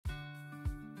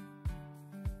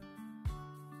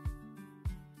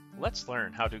Let's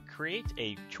learn how to create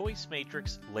a choice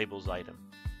matrix labels item.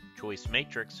 Choice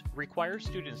matrix requires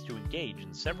students to engage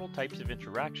in several types of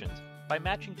interactions by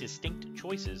matching distinct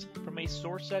choices from a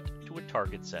source set to a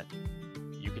target set.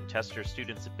 You can test your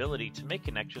students' ability to make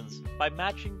connections by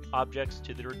matching objects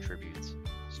to their attributes.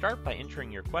 Start by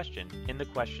entering your question in the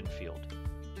question field.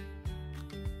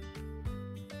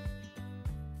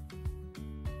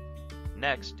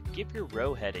 Next, give your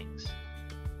row headings.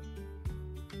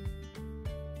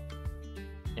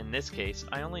 In this case,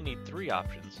 I only need 3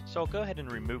 options, so I'll go ahead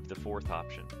and remove the 4th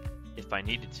option. If I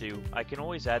needed to, I can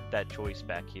always add that choice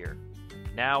back here.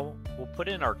 Now, we'll put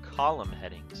in our column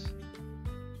headings.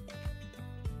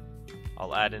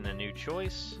 I'll add in a new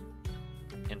choice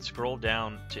and scroll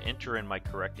down to enter in my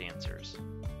correct answers.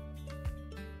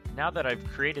 Now that I've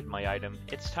created my item,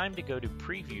 it's time to go to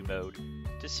preview mode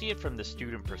to see it from the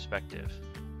student perspective.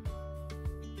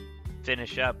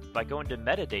 Finish up by going to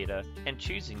metadata and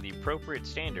choosing the appropriate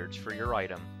standards for your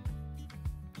item.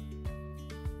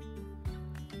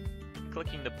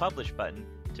 Clicking the Publish button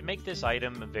to make this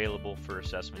item available for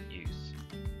assessment use.